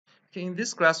Okay, in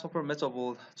this Grasshopper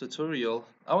Metaball tutorial,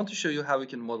 I want to show you how we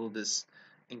can model this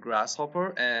in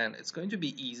Grasshopper, and it's going to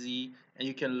be easy and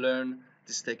you can learn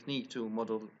this technique to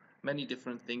model many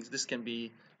different things. This can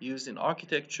be used in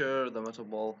architecture, the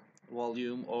Metaball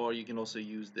volume, or you can also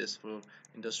use this for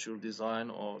industrial design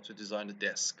or to design a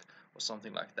desk or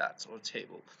something like that, or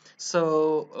table.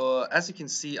 So as you can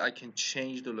see, I can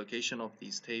change the location of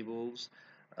these tables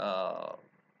uh,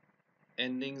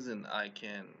 endings, and I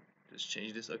can just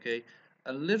change this. Okay,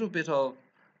 a little bit of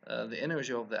the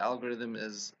energy of the algorithm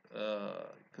is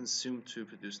consumed to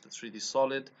produce the 3D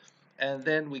solid, and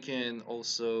then we can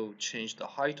also change the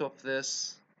height of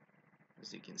this,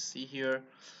 as you can see here.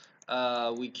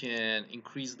 We can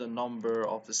increase the number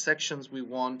of the sections we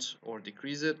want or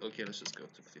decrease it. Okay, let's just go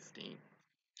to 15 and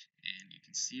you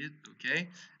can see it. Okay,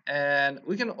 and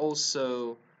we can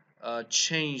also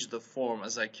change the form,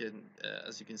 as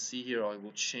you can see here. I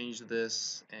will change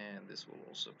this, and this will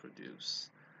also produce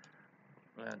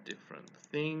different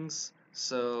things.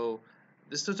 So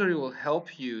this tutorial will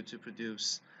help you to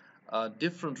produce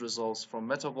different results from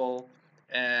Metaball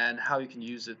and how you can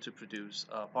use it to produce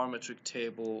a parametric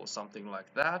table or something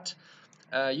like that.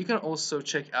 You can also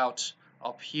check out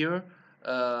up here.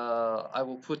 I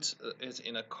will put it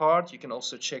in a card. You can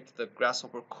also check the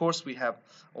Grasshopper course we have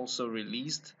also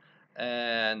released,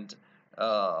 and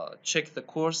check the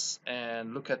course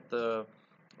and look at the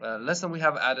lesson we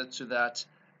have added to that,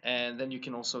 and then you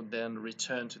can also then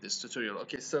return to this tutorial.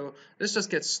 Okay, so let's just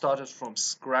get started from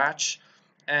scratch,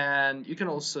 and you can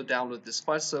also download this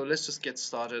file. So let's just get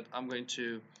started. I'm going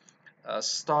to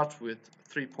start with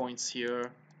 3 points here,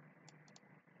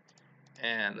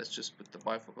 and let's just put the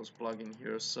bifocals plugin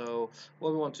here. So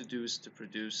what we want to do is to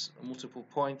produce multiple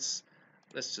points.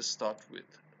 Let's just start with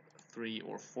 3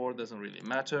 or 4, doesn't really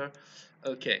matter.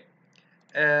 Okay,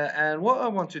 and what I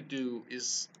want to do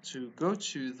is to go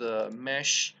to the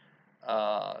mesh,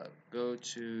 go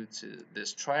to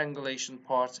this triangulation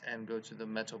part, and go to the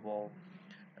Metaball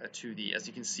 2D. As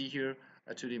you can see here,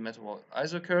 a 2D Metaball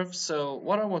isocurve. So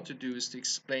what I want to do is to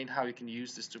explain how you can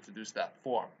use this to produce that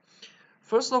form.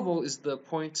 First of all is the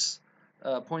point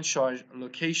charge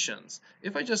locations.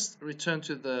 If I just return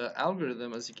to the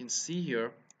algorithm, as you can see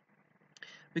here,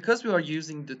 because we are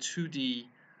using the 2D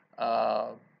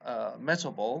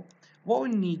metaball, what we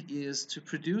need is to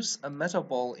produce a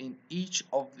metaball in each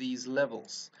of these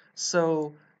levels.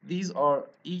 So these are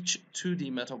each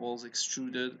 2D metaballs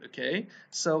extruded, okay?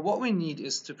 So what we need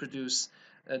is to produce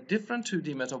different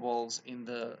 2D metaballs in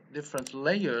the different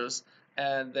layers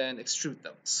and then extrude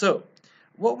them. So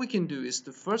what we can do is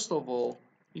to, first of all,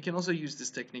 you can also use this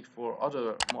technique for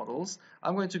other models.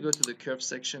 I'm going to go to the curve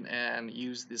section and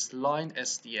use this line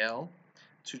SDL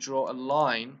to draw a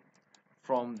line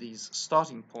from these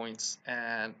starting points,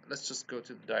 and let's just go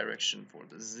to the direction for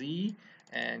the Z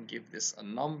and give this a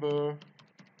number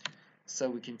so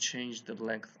we can change the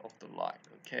length of the line.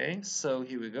 Okay, so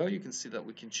here we go. You can see that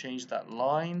we can change that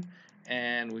line,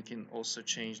 and we can also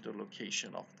change the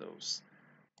location of those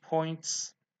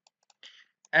points.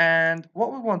 And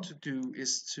what we want to do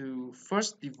is to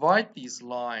first divide these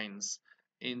lines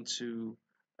into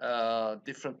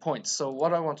different points. So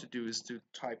what I want to do is to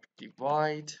type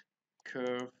divide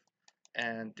curve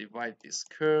and divide these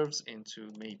curves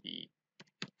into maybe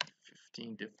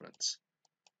 15 different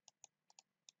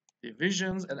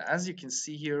divisions. And as you can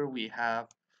see here, we have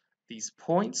these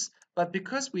points, but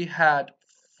because we had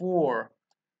 4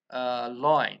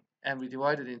 line and we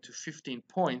divide it into 15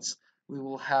 points, we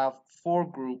will have 4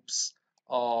 groups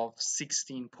of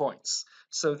 16 points.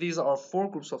 So these are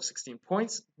 4 groups of 16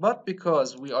 points, but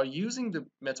because we are using the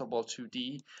Metaball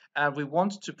 2D and we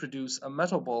want to produce a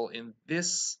Metaball in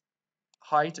this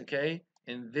height, okay,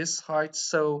 in this height,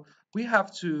 so we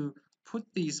have to put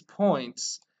these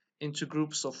points into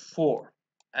groups of 4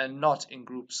 and not in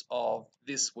groups of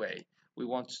this way. We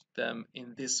want them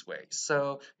in this way.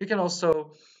 So you can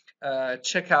also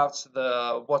check out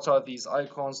the what are these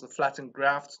icons, the flattened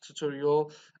graph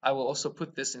tutorial. I will also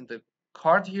put this in the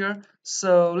card here.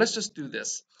 So let's just do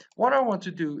this. What I want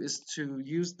to do is to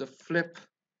use the flip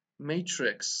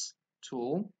matrix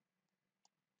tool,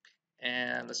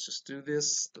 and let's just do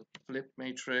this, the flip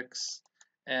matrix.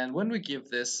 And when we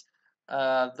give this,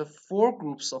 the 4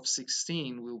 groups of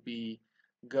 16 will be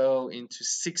go into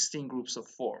 16 groups of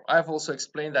 4. I've also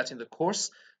explained that in the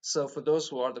course, so for those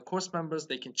who are the course members,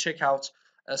 they can check out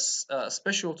a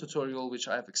special tutorial which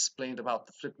I've explained about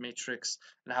the flip matrix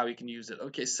and how you can use it.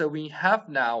 Okay, so we have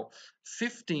now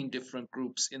 15 different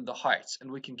groups in the height,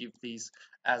 and we can give these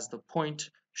as the point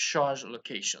charge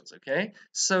locations. Okay,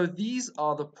 so these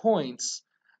are the points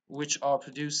which are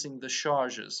producing the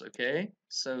charges. Okay,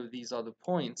 so these are the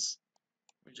points.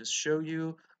 We just show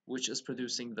you which is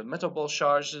producing the metaball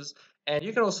charges. And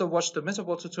you can also watch the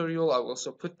metaball tutorial. I will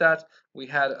also put that. We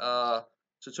had a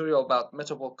tutorial about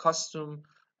metaball custom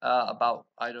about,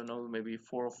 I don't know, maybe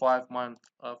 5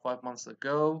 months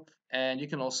ago. And you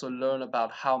can also learn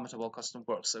about how metaball custom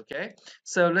works. Okay,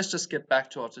 so let's just get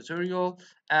back to our tutorial.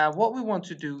 What we want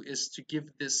to do is to give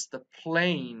this the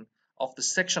plane of the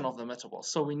section of the metaball.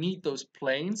 So we need those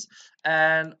planes,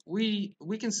 and we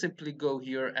can simply go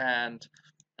here and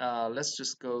let's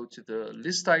just go to the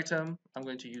list item. I'm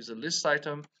going to use a list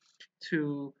item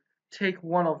to take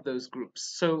one of those groups.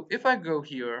 So if I go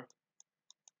here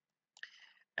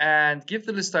and give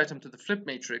the list item to the flip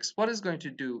matrix, what it's going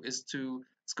to do is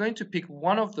it's going to pick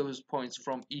one of those points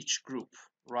from each group,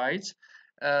 right?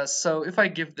 So if I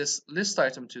give this list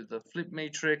item to the flip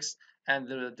matrix and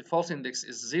the default index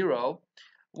is 0,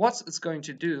 what it's going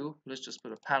to do, let's just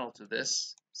put a panel to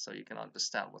this so you can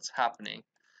understand what's happening.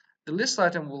 The list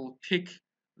item will pick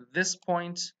this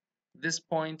point, this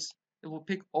point. It will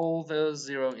pick all the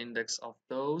 0 index of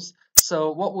those.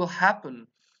 So what will happen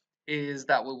is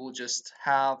that we will just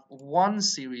have one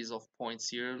series of points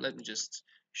here. Let me just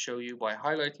show you by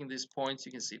highlighting these points.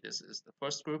 You can see this is the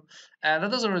first group, and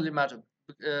that doesn't really matter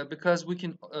because we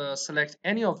can select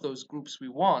any of those groups we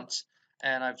want,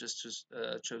 and I've just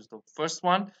chose the first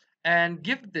one and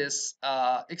give this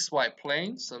XY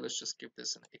plane. So let's just give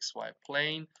this an XY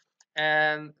plane,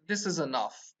 and this is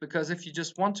enough because if you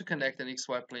just want to connect an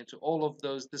XY plane to all of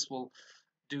those, this will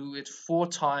do it 4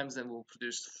 times and will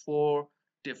produce 4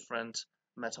 different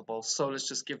metaballs. So let's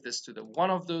just give this to the one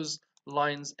of those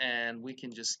lines, and we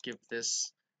can just give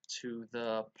this to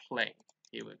the plane.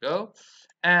 Here we go.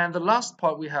 And the last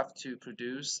part we have to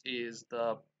produce is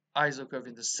the ISO curve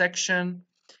intersection.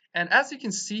 And as you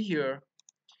can see here,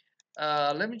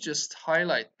 let me just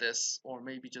highlight this, or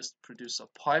maybe just produce a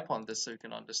pipe on this so you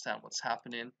can understand what's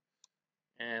happening.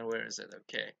 And where is it?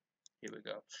 Okay, here we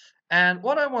go. And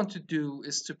what I want to do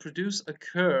is to produce a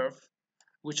curve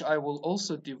which I will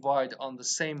also divide on the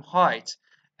same height,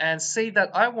 and say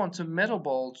that I want a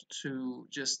metaball to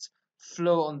just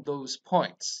flow on those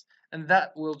points, and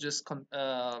that will just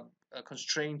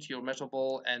constrain to your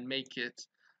metaball and make it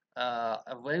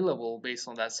available based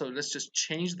on that. So let's just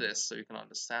change this so you can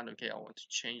understand. Okay, I want to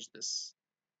change this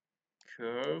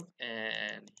curve,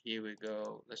 and here we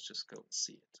go. Let's just go and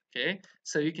see it. Okay,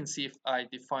 so you can see if I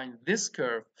define this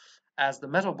curve as the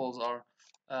metaballs are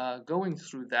going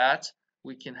through that,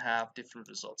 we can have different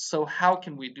results. So how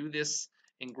can we do this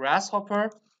in Grasshopper?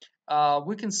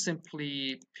 We can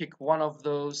simply pick one of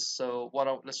those. So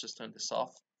let's just turn this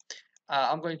off.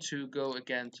 I'm going to go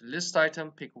again to list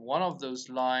item, pick one of those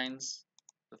lines.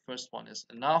 The first one is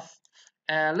enough.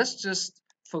 And let's just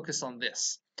focus on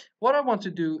this. What I want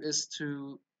to do is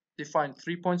to define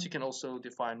 3 points. You can also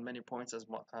define many points as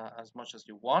much as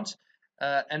you want.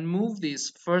 And move these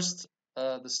first,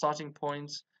 the starting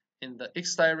point in the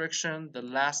X direction, the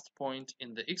last point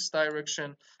in the X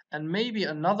direction, and maybe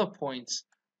another point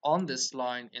on this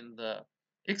line in the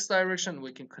X direction.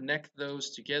 We can connect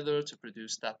those together to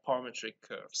produce that parametric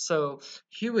curve. So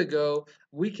here we go.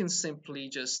 We can simply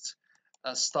just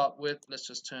start with, let's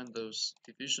just turn those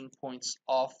division points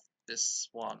off, this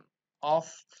one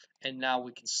off, and now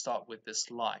we can start with this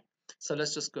line. So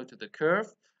let's just go to the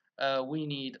curve. We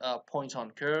need a point on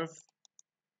curve.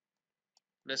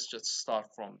 Let's just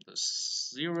start from the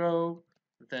 0,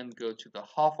 then go to the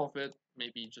half of it.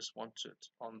 Maybe you just want it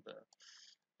on the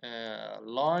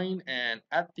line, and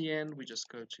at the end we just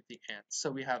go to the end. So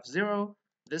we have 0,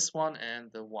 this one,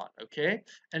 and the 1. Okay,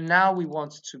 and now we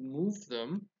want to move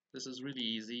them. This is really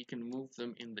easy. You can move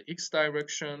them in the X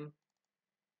direction,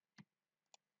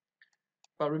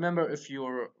 but remember, if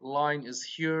your line is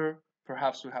here,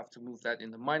 perhaps we have to move that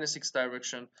in the -X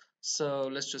direction. So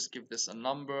let's just give this a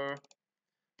number,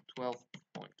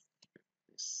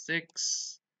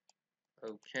 12.56.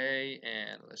 Okay,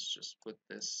 and let's just put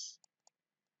this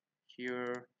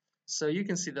here. So you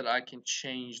can see that I can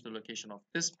change the location of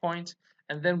this point,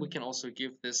 and then we can also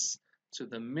give this to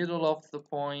the middle of the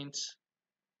point.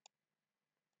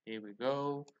 Here we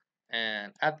go,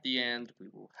 and at the end we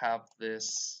will have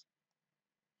this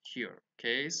here.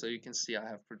 Okay, so you can see I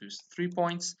have produced 3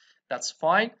 points. That's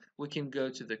fine. We can go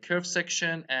to the curve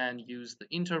section and use the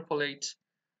interpolate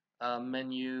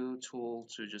menu tool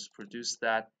to just produce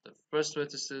that, the first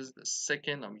vertices, the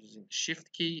second, I'm using the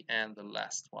shift key, and the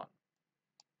last one.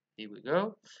 Here we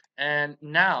go. And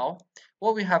now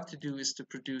what we have to do is to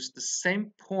produce the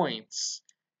same points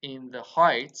in the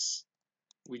heights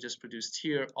we just produced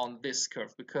here on this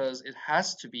curve because it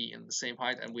has to be in the same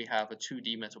height and we have a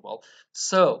 2D metaball.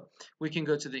 So we can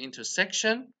go to the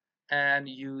intersection and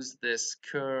use this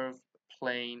curve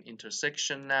plane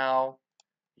intersection now.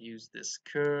 Use this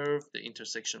curve. The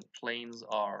intersection planes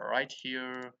are right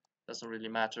here. Doesn't really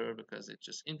matter because it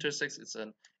just intersects. It's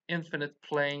an infinite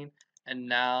plane. And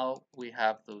now we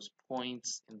have those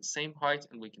points in the same height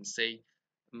and we can say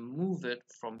move it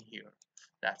from here.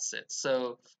 That's it.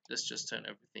 So let's just turn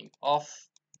everything off.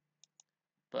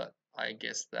 But I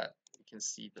guess that we can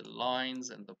see the lines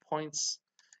and the points.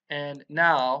 And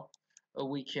now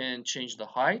we can change the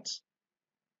height,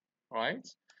 right?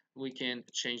 We can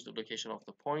change the location of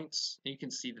the points. You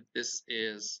can see that this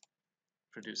is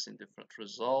producing different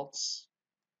results.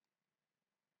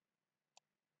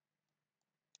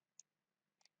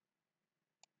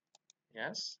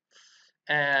 Yes.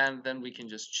 And then we can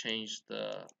just change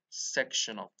the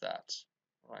section of that,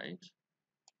 right?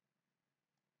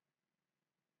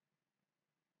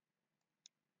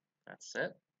 That's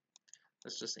it.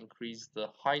 Let's just increase the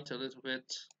height a little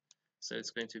bit. So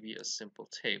it's going to be a simple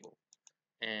table.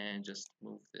 And just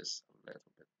move this a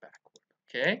little bit backward,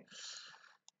 okay?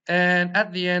 And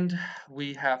at the end,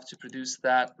 we have to produce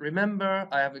that. Remember,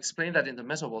 I have explained that in the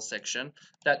Metaball section,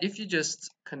 that if you just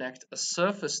connect a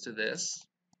surface to this,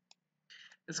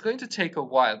 it's going to take a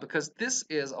while because this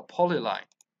is a polyline.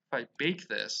 If I bake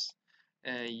this,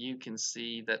 you can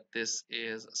see that this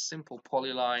is a simple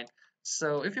polyline.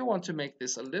 So if you want to make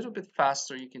this a little bit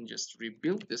faster, you can just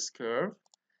rebuild this curve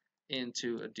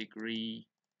into a degree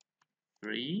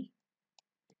 3,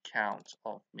 count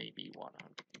of maybe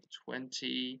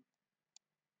 120.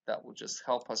 That will just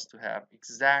help us to have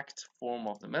exact form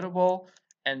of the metaball.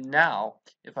 And now,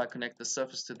 if I connect the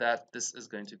surface to that, this is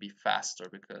going to be faster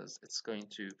because it's going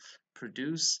to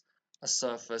produce a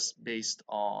surface based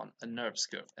on a NURBS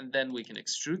curve. And then we can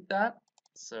extrude that.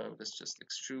 So let's just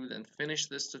extrude and finish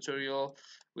this tutorial.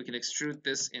 We can extrude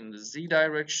this in the Z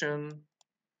direction.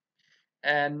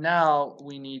 And now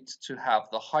we need to have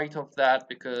the height of that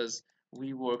because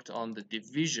we worked on the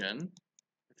division.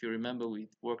 If you remember, we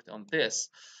worked on this.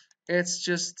 It's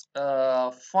just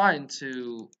fine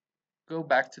to go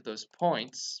back to those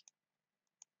points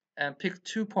and pick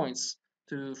 2 points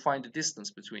to find the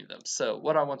distance between them. So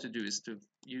what I want to do is to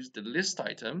use the list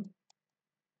item.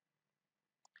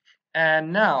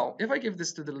 And now, if I give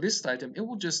this to the list item, it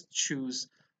will just choose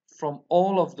from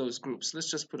all of those groups. Let's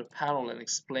just put a panel and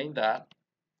explain that.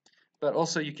 But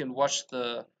also you can watch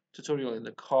the tutorial in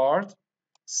the card.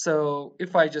 So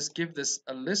if I just give this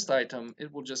a list item,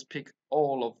 it will just pick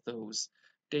all of those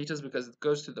data because it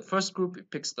goes to the first group, it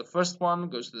picks the first one,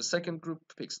 goes to the second group,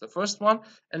 picks the first one.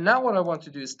 And now what I want to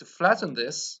do is to flatten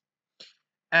this.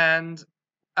 And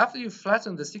after you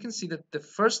flatten this, you can see that the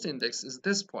first index is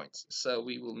this point. So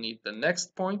we will need the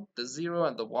next point, the 0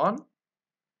 and the 1.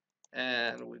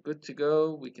 And we're good to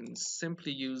go. We can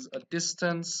simply use a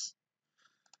distance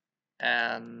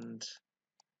and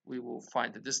we will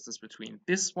find the distance between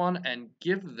this one and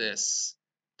give this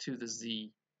to the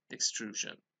Z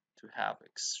extrusion to have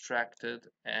extracted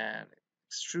and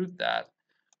extrude that.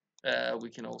 We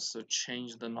can also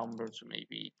change the number to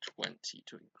maybe 20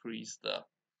 to increase the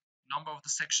number of the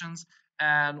sections,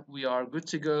 and we are good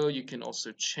to go. You can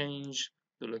also change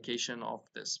the location of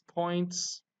this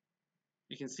points.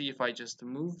 You can see if I just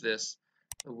move this,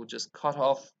 it will just cut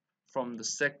off from the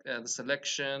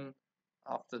selection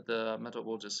after the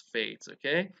metaball just fades,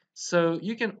 okay? So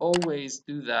you can always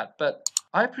do that, but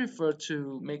I prefer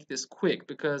to make this quick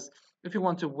because if you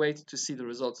want to wait to see the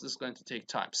results, this is going to take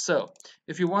time. So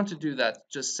if you want to do that,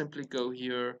 just simply go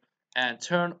here and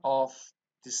turn off,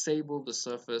 disable the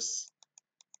surface,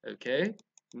 okay?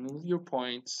 Move your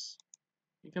points.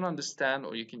 You can understand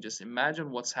or you can just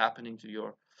imagine what's happening to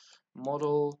your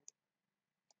model,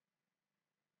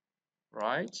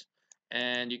 right?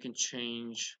 And you can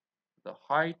change the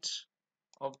height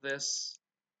of this.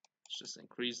 Let's just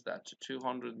increase that to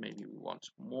 200. Maybe we want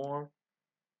more.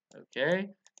 Okay.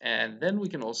 And then we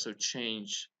can also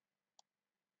change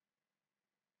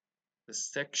the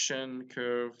section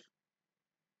curve.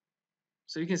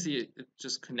 So you can see it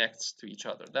just connects to each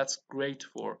other. That's great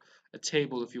for a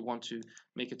table if you want to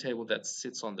make a table that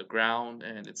sits on the ground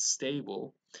and it's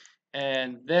stable.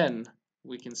 And then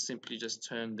we can simply just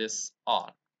turn this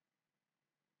on.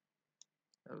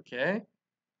 Okay.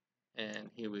 And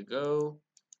here we go.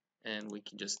 And we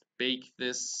can just bake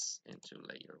this into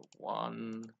layer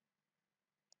 1.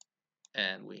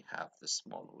 And we have this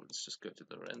model. Let's just go to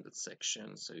the rendered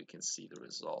section so you can see the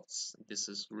results. This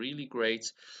is really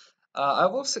great. I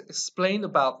will explain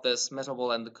about this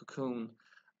metaball and the cocoon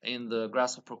in the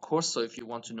Grasshopper course. So if you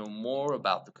want to know more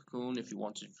about the cocoon, if you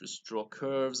want to just draw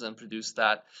curves and produce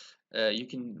that, you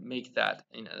can make that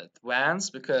in advance,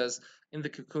 because in the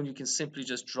cocoon you can simply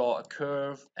just draw a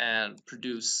curve and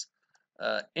produce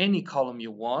any column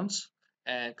you want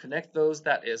and connect those.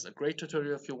 That is a great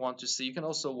tutorial if you want to see. You can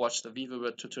also watch the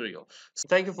VivaWord tutorial. So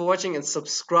thank you for watching, and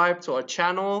subscribe to our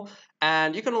channel.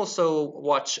 And you can also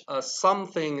watch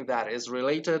something that is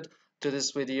related to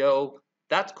this video,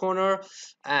 that corner,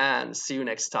 and see you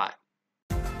next time.